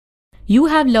You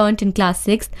have learnt in class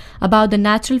 6th about the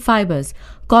natural fibers,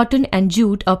 cotton and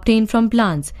jute obtained from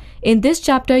plants. In this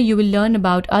chapter, you will learn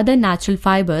about other natural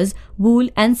fibers, wool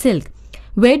and silk.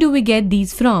 Where do we get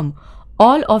these from?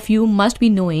 All of you must be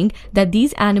knowing that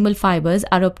these animal fibers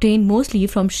are obtained mostly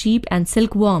from sheep and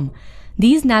silkworm.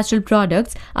 These natural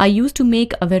products are used to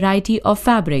make a variety of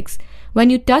fabrics. When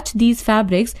you touch these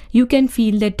fabrics, you can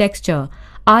feel their texture.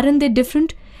 Aren't they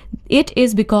different? It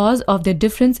is because of the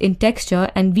difference in texture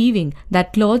and weaving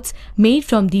that clothes made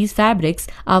from these fabrics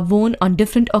are worn on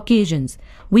different occasions.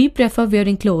 We prefer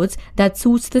wearing clothes that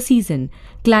suits the season,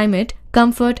 climate,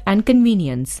 comfort and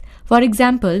convenience. For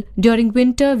example, during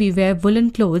winter we wear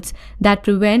woolen clothes that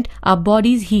prevent our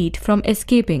body's heat from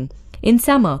escaping. In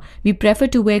summer, we prefer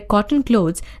to wear cotton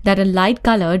clothes that are light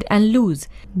colored and loose.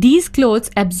 These clothes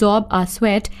absorb our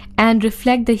sweat and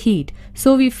reflect the heat,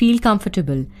 so we feel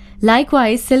comfortable.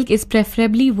 Likewise, silk is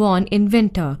preferably worn in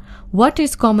winter. What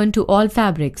is common to all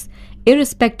fabrics?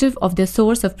 Irrespective of their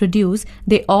source of produce,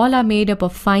 they all are made up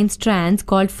of fine strands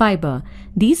called fiber.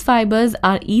 These fibers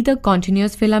are either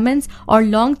continuous filaments or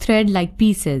long thread-like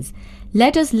pieces.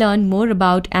 Let us learn more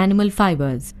about animal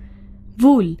fibers.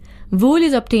 Wool. Wool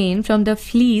is obtained from the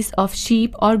fleece of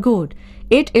sheep or goat.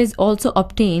 It is also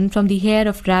obtained from the hair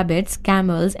of rabbits,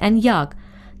 camels, and yak.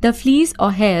 The fleece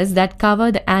or hairs that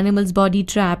cover the animal's body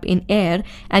trap in air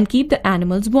and keep the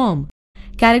animals warm.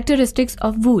 Characteristics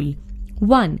of wool.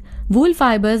 1. Wool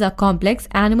fibers are complex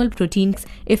animal proteins.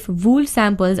 If wool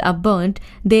samples are burnt,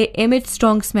 they emit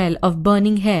strong smell of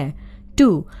burning hair.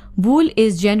 2. Wool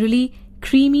is generally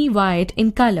creamy white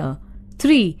in color.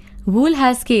 3. Wool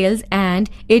has scales and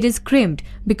it is crimped,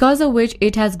 because of which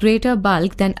it has greater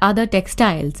bulk than other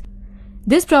textiles.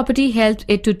 This property helps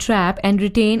it to trap and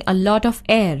retain a lot of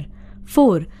air.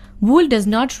 4. Wool does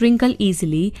not wrinkle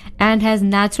easily and has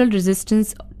natural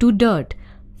resistance to dirt.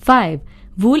 5.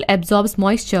 Wool absorbs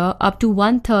moisture up to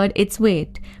 1/3 its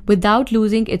weight without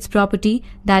losing its property,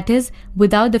 that is,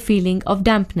 without the feeling of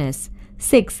dampness.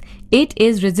 6. It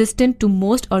is resistant to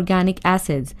most organic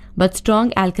acids, but strong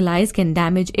alkalis can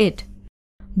damage it.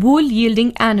 Wool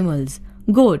yielding animals.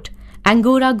 Goat.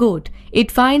 Angora goat. It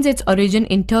finds its origin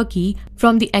in Turkey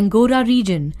from the Angora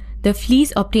region. The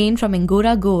fleece obtained from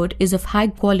Angora goat is of high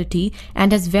quality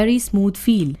and has very smooth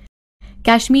feel.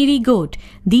 Kashmiri goat.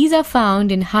 These are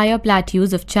found in higher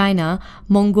plateaus of China,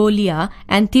 Mongolia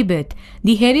and Tibet.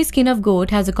 The hairy skin of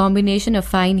goat has a combination of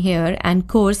fine hair and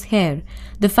coarse hair.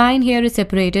 The fine hair is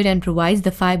separated and provides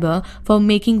the fiber for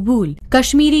making wool.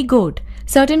 Kashmiri goat.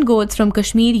 Certain goats from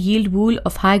Kashmir yield wool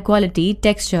of high quality,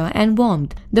 texture and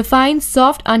warmth. The fine,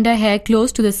 soft underhair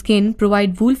close to the skin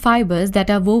provide wool fibers that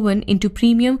are woven into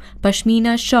premium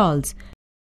pashmina shawls.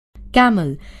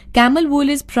 Camel. Camel wool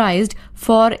is prized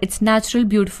for its natural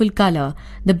beautiful color.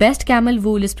 The best camel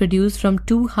wool is produced from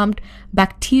 2 humped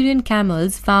Bactrian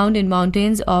camels found in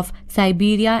mountains of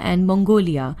Siberia and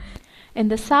Mongolia. In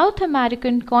the South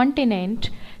American continent,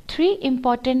 3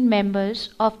 important members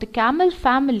of the camel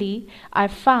family are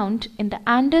found in the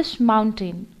Andes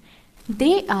mountain.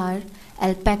 They are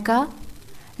alpaca,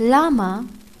 llama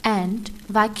and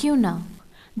vacuna.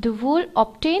 The wool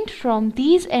obtained from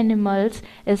these animals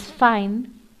is fine,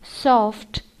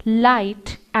 soft,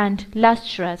 light and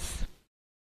lustrous.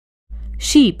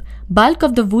 Sheep. Bulk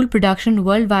of the wool production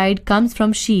worldwide comes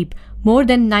from sheep, more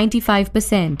than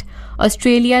 95%.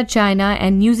 Australia, China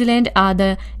and New Zealand are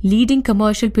the leading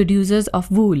commercial producers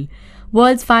of wool.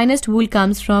 World's finest wool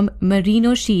comes from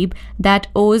merino sheep that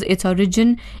owes its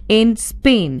origin in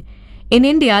Spain. In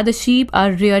India, the sheep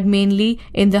are reared mainly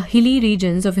in the hilly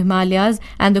regions of Himalayas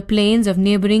and the plains of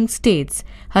neighboring states,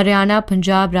 Haryana,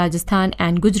 Punjab, Rajasthan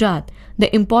and Gujarat.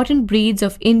 The important breeds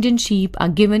of Indian sheep are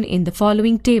given in the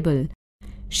following table.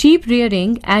 Sheep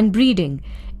rearing and breeding.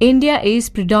 India is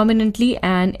predominantly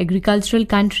an agricultural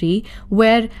country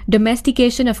where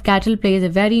domestication of cattle plays a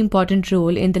very important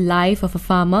role in the life of a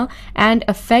farmer and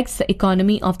affects the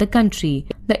economy of the country.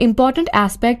 The important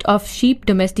aspect of sheep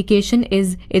domestication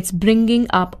is its bringing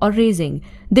up or raising.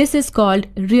 This is called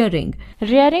rearing.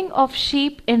 Rearing of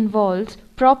sheep involves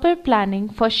proper planning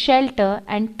for shelter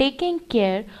and taking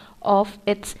care of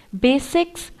its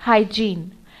basics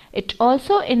hygiene. It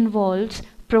also involves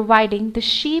providing the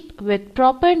sheep with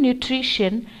proper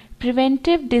nutrition,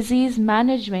 preventive disease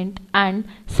management and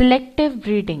selective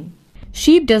breeding.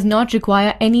 Sheep does not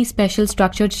require any special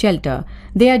structured shelter.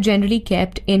 They are generally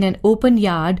kept in an open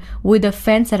yard with a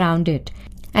fence around it.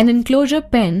 An enclosure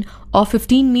pen of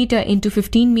 15 meter into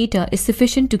 15 meter is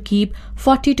sufficient to keep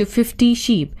 40 to 50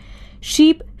 sheep.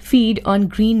 Sheep feed on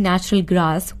green natural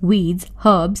grass, weeds,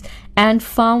 herbs and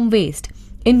farm waste.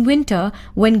 In winter,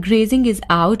 when grazing is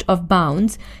out of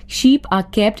bounds, sheep are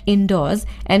kept indoors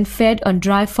and fed on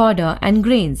dry fodder and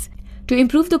grains. To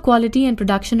improve the quality and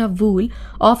production of wool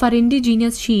of our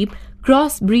indigenous sheep,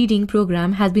 cross-breeding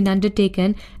program has been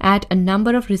undertaken at a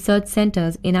number of research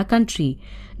centers in our country.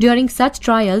 During such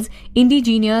trials,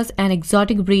 indigenous and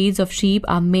exotic breeds of sheep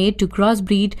are made to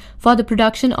crossbreed for the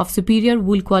production of superior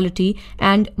wool quality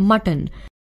and mutton.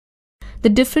 The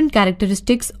different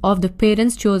characteristics of the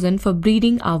parents chosen for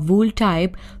breeding are wool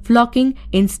type, flocking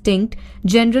instinct,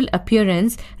 general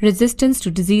appearance, resistance to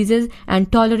diseases,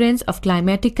 and tolerance of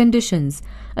climatic conditions.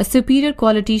 A superior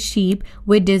quality sheep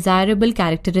with desirable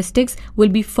characteristics will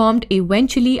be formed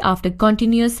eventually after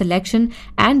continuous selection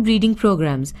and breeding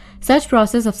programs. Such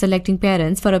process of selecting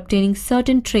parents for obtaining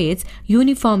certain traits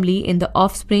uniformly in the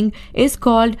offspring is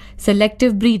called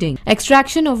selective breeding.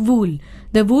 Extraction of wool.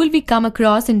 The wool we come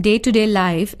across in day-to-day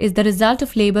life is the result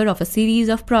of labor of a series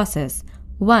of processes.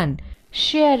 1.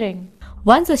 Shearing.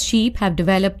 Once a sheep have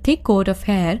developed thick coat of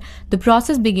hair, the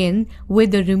process begins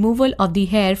with the removal of the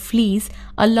hair fleece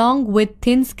along with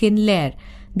thin skin layer.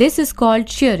 This is called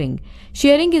shearing.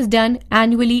 Shearing is done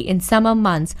annually in summer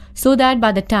months so that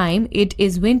by the time it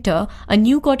is winter, a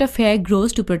new coat of hair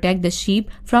grows to protect the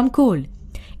sheep from cold.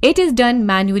 It is done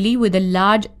manually with a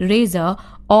large razor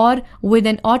or with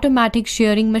an automatic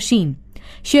shearing machine.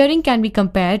 Shearing can be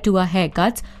compared to a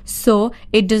haircut, so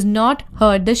it does not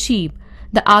hurt the sheep.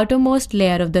 The outermost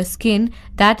layer of the skin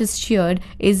that is sheared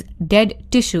is dead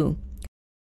tissue.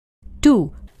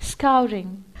 2.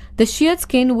 Scouring. The sheared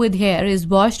skin with hair is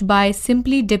washed by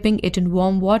simply dipping it in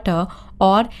warm water,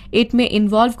 or it may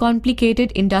involve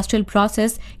complicated industrial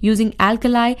process using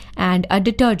alkali and a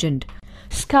detergent.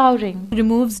 Scouring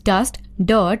removes dust,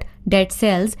 dirt, dead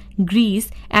cells,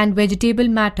 grease, and vegetable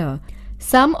matter.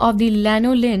 Some of the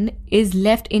lanolin is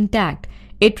left intact.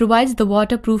 It provides the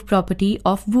waterproof property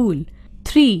of wool.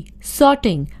 3.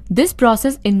 Sorting. This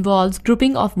process involves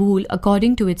grouping of wool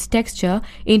according to its texture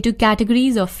into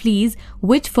categories of fleece,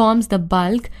 which forms the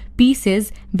bulk,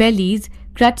 pieces, bellies,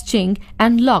 crutching,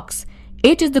 and locks.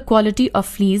 It is the quality of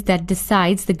fleece that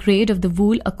decides the grade of the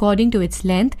wool according to its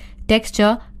length,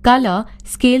 texture, color,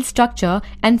 scale structure,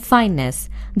 and fineness.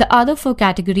 The other 4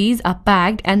 categories are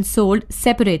packed and sold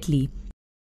separately.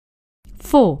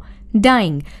 4.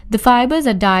 Dyeing. The fibers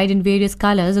are dyed in various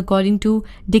colors according to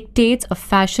dictates of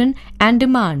fashion and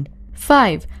demand.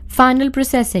 5. Final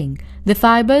processing. The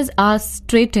fibers are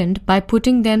straightened by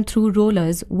putting them through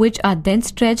rollers, which are then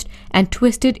stretched and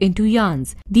twisted into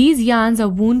yarns. These yarns are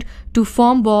wound to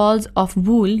form balls of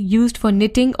wool used for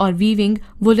knitting or weaving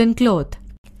woolen cloth.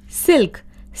 Silk.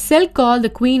 Silk, called the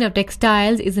queen of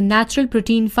textiles, is a natural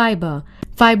protein fiber.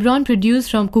 Fibron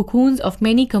produced from cocoons of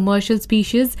many commercial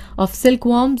species of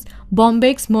silkworms,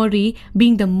 Bombyx mori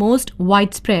being the most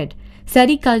widespread.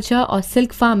 Sericulture or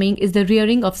silk farming is the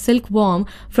rearing of silkworm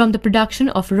from the production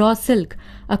of raw silk.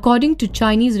 According to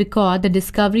Chinese record, the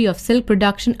discovery of silk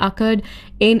production occurred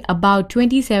in about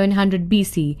 2700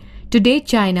 BC. Today,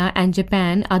 China and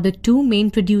Japan are the 2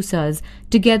 main producers,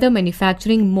 together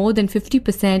manufacturing more than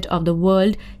 50% of the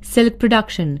world silk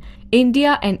production.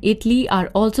 India and Italy are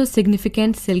also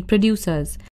significant silk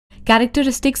producers.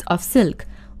 Characteristics of silk.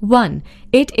 1.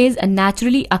 It is a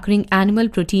naturally occurring animal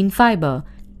protein fiber.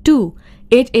 2.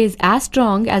 It is as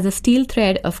strong as a steel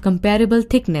thread of comparable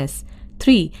thickness.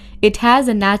 3. It has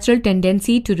a natural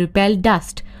tendency to repel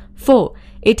dust. 4.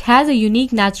 It has a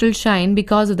unique natural shine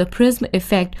because of the prism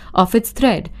effect of its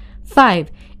thread. 5.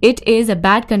 It is a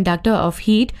bad conductor of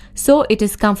heat, so it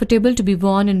is comfortable to be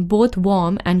worn in both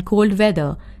warm and cold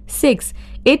weather. 6.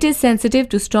 It is sensitive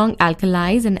to strong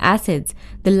alkalis and acids.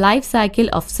 The life cycle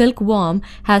of silkworm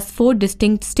has 4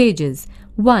 distinct stages.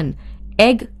 1.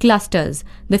 Egg clusters.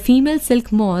 The female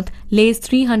silk moth lays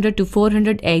 300 to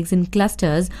 400 eggs in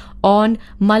clusters on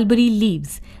mulberry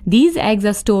leaves. These eggs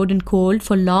are stored in cold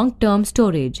for long-term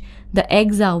storage. The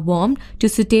eggs are warmed to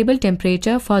suitable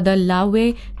temperature for the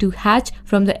larvae to hatch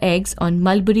from the eggs on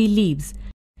mulberry leaves.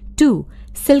 2.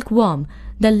 Silkworm.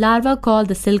 The larva, called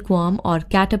the silkworm or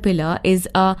caterpillar, is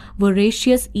a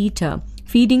voracious eater,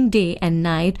 feeding day and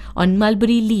night on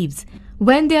mulberry leaves.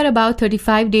 When they are about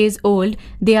 35 days old,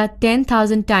 they are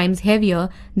 10,000 times heavier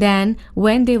than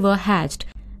when they were hatched.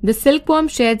 The silkworm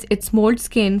sheds its mold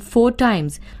skin 4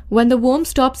 times. When the worm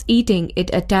stops eating,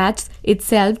 it attaches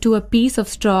itself to a piece of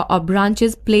straw or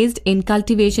branches placed in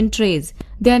cultivation trays.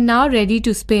 They are now ready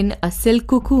to spin a silk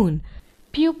cocoon.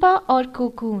 Pupa or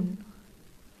cocoon.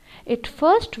 It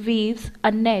first weaves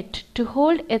a net to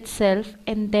hold itself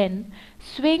and then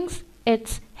swings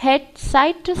its head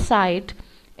side to side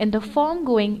in the form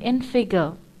going in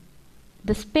figure.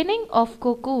 The spinning of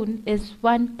cocoon is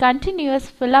one continuous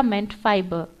filament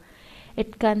fiber.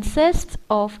 It consists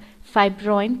of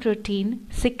fibrin protein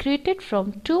secreted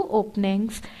from two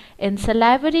openings in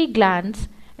salivary glands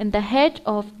in the head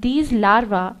of these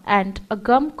larvae and a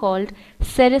gum called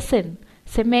sericin,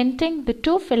 cementing the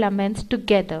two filaments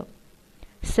together.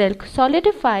 Silk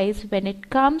solidifies when it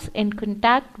comes in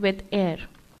contact with air.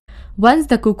 Once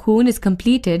the cocoon is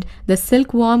completed, the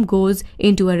silkworm goes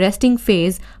into a resting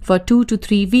phase for 2 to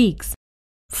 3 weeks.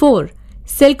 4.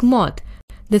 Silk moth.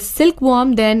 The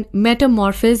silkworm then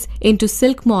metamorphoses into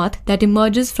silk moth that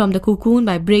emerges from the cocoon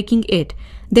by breaking it,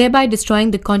 thereby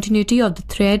destroying the continuity of the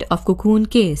thread of cocoon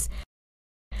case.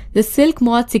 The silk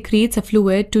moth secretes a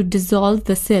fluid to dissolve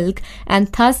the silk and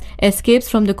thus escapes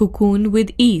from the cocoon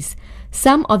with ease.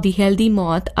 Some of the healthy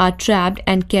moths are trapped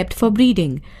and kept for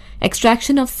breeding.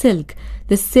 Extraction of silk.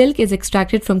 The silk is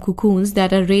extracted from cocoons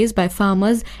that are raised by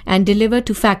farmers and delivered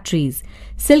to factories.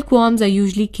 Silkworms are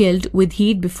usually killed with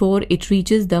heat before it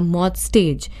reaches the moth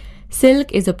stage.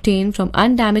 Silk is obtained from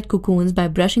undamaged cocoons by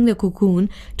brushing the cocoon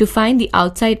to find the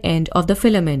outside end of the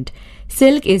filament.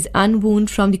 Silk is unwound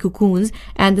from the cocoons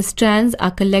and the strands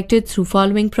are collected through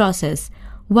following process.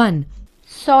 1.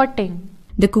 Sorting.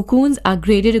 The cocoons are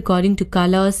graded according to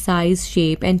color, size,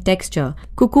 shape, and texture.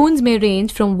 Cocoons may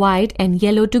range from white and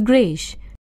yellow to grayish.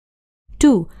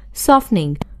 2.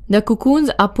 Softening. The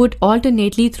cocoons are put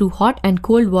alternately through hot and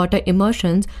cold water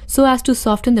immersions so as to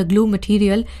soften the glue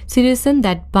material, sericin,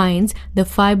 that binds the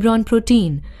fibrin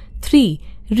protein. 3.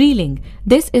 Reeling.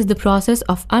 This is the process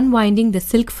of unwinding the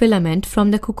silk filament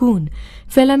from the cocoon.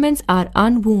 Filaments are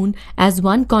unwound as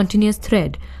one continuous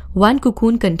thread. One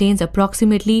cocoon contains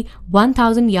approximately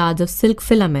 1000 yards of silk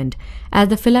filament. As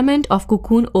the filament of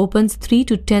cocoon opens, 3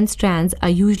 to 10 strands are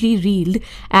usually reeled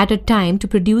at a time to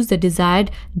produce the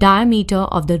desired diameter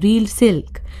of the reeled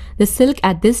silk. The silk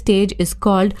at this stage is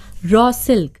called raw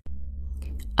silk.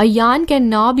 A yarn can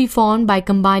now be formed by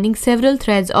combining several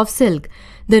threads of silk.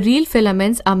 The real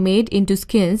filaments are made into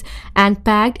skins and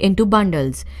packed into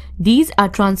bundles. These are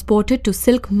transported to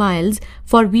silk mills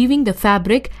for weaving the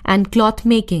fabric and cloth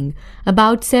making.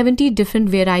 About 70 different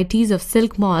varieties of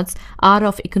silk moths are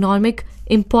of economic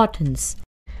importance.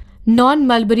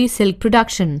 Non-mulberry silk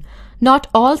production. Not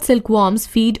all silkworms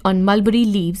feed on mulberry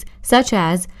leaves, such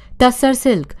as tussar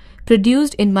silk,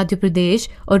 produced in Madhya Pradesh,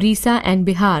 Orissa and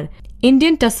Bihar.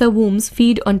 Indian tussar worms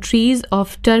feed on trees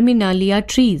of Terminalia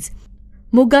trees.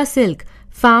 Muga silk,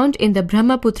 found in the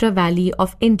Brahmaputra Valley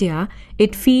of India,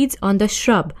 it feeds on the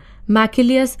shrub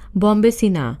Maculius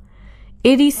bombacina.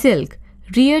 Eri silk,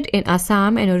 reared in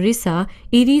Assam and Orissa,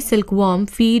 Eri silkworm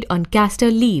feed on castor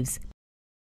leaves.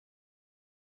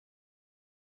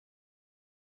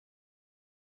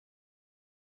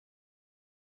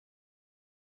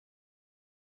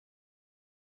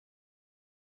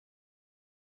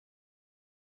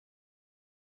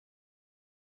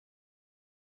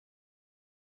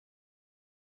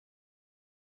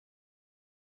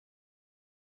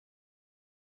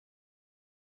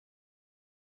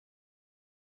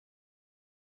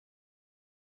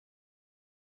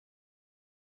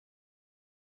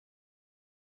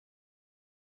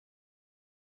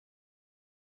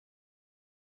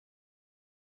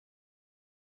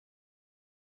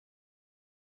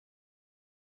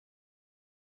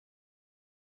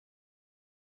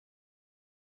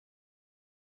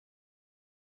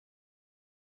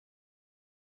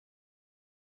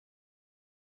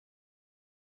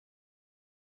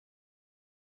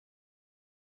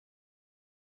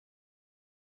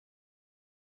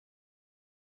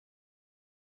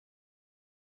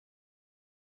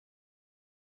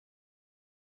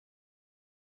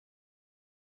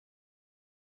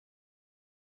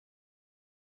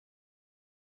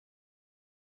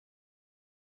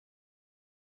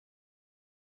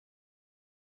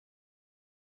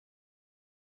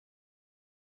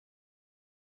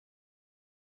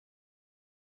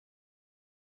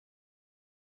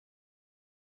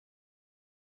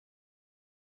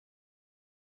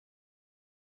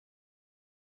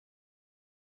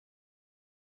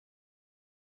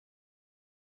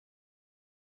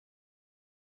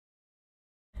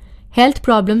 Health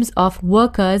problems of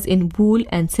workers in wool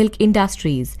and silk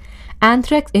industries.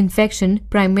 Anthrax infection,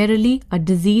 primarily a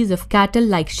disease of cattle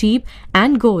like sheep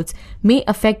and goats, may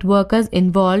affect workers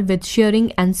involved with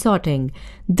shearing and sorting.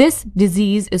 This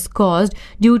disease is caused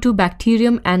due to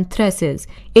bacterium anthracis.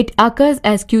 It occurs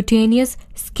as cutaneous,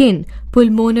 skin,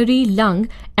 pulmonary, lung,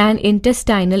 and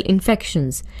intestinal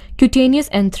infections. Cutaneous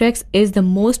anthrax is the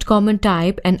most common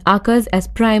type and occurs as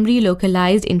primary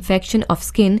localized infection of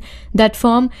skin that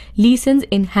form lesions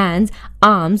in hands,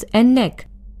 arms, and neck.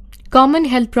 Common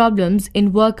health problems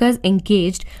in workers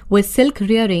engaged with silk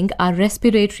rearing are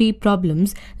respiratory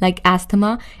problems like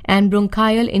asthma and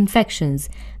bronchial infections.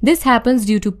 This happens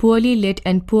due to poorly lit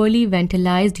and poorly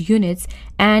ventilized units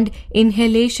and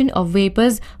inhalation of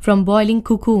vapors from boiling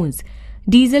cocoons.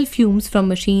 Diesel fumes from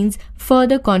machines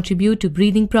further contribute to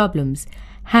breathing problems.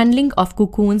 Handling of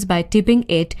cocoons by tipping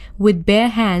it with bare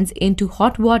hands into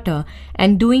hot water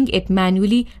and doing it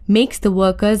manually makes the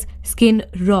workers' skin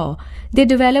raw. They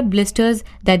develop blisters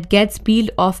that gets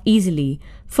peeled off easily,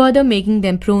 further making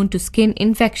them prone to skin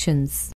infections.